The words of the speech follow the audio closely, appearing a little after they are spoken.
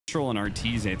and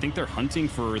arteezy. I think they're hunting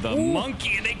for the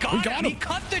monkey, and they got him. He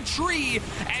cut the tree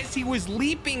as he was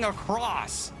leaping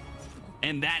across.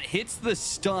 And that hits the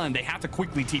stun. They have to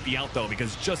quickly TP out, though,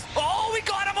 because we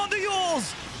got him on the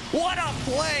Yules! What a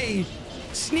play!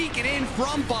 Sneaking in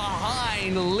from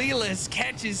behind. Lelis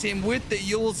catches him with the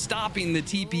Yule, stopping the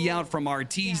TP out from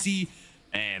arteezy.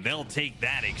 And they'll take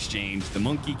that exchange. The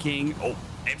Monkey King. Oh,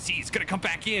 MC is going to come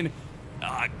back in.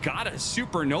 Got a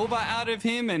supernova out of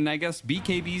him, and I guess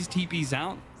BKB's TP's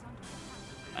out.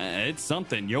 It's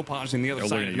something. Yopaj on the other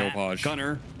side of Yopaj.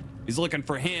 Gunner. He's looking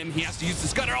for him. He has to use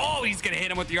the Gunner. Oh, he's going to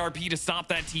hit him with the RP to stop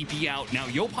that TP out. Now,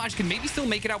 Yopaj can maybe still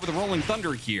make it out with a Rolling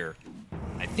Thunder here.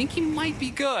 I think he might be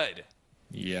good.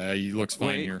 Yeah, he looks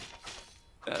fine here.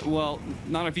 Well,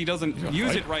 not if he doesn't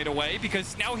use it right away,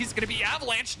 because now he's going to be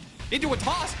avalanched into a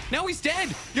toss. Now he's dead.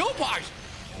 Yopaj.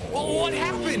 Oh, what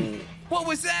happened? What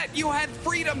was that? You had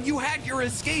freedom. You had your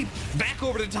escape. Back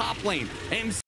over to top lane. MC